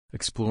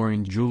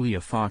exploring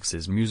Julia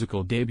Fox's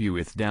musical debut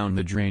with Down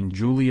the Drain.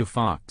 Julia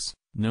Fox,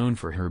 known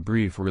for her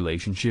brief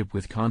relationship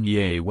with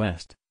Kanye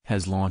West,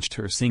 has launched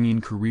her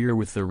singing career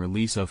with the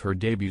release of her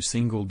debut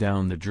single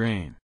Down the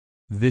Drain.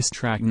 This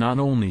track not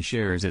only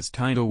shares its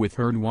title with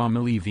her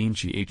Dwamili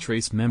Vinci A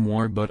Trace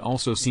memoir but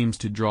also seems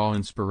to draw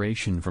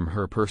inspiration from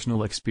her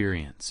personal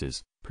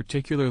experiences,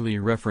 particularly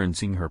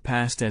referencing her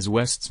past as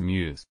West's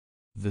muse.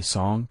 The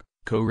song,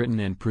 co-written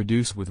and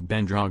produced with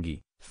Ben Draghi,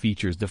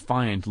 features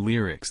defiant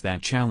lyrics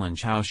that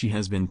challenge how she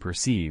has been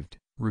perceived,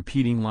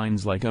 repeating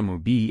lines like I'm a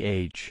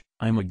bitch,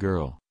 I'm a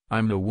girl,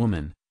 I'm a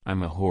woman,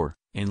 I'm a whore,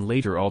 and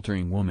later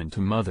altering woman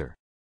to mother.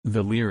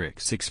 The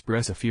lyrics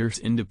express a fierce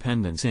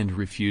independence and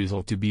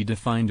refusal to be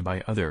defined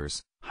by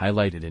others,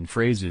 highlighted in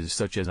phrases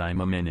such as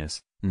I'm a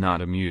menace,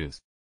 not a muse.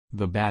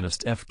 The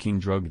baddest f***ing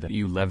drug that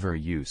you'll ever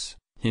use,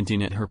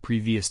 hinting at her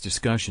previous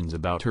discussions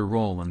about her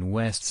role in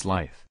West's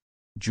life.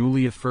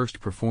 Julia first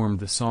performed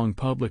the song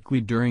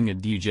publicly during a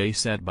DJ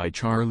set by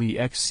Charli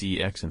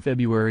XCX in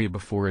February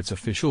before its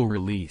official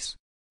release.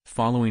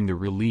 Following the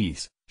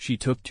release, she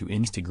took to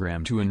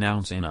Instagram to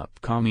announce an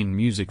upcoming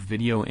music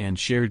video and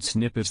shared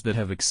snippets that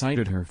have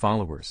excited her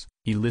followers,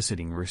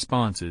 eliciting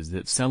responses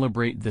that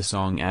celebrate the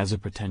song as a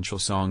potential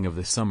song of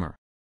the summer.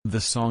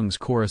 The song's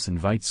chorus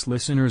invites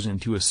listeners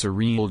into a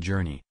surreal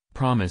journey,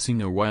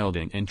 promising a wild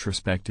and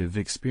introspective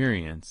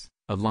experience,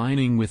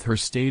 aligning with her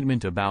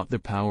statement about the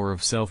power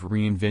of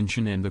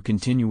self-reinvention and the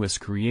continuous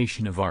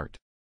creation of art.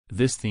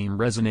 This theme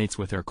resonates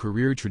with her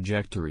career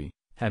trajectory,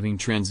 having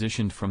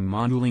transitioned from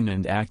modeling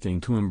and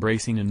acting to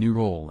embracing a new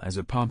role as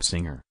a pop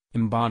singer,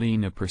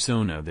 embodying a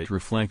persona that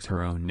reflects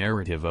her own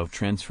narrative of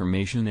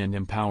transformation and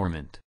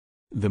empowerment.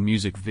 The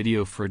music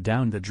video for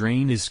Down the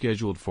Drain is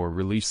scheduled for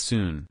release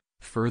soon,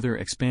 further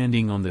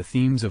expanding on the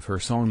themes of her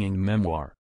song and memoir.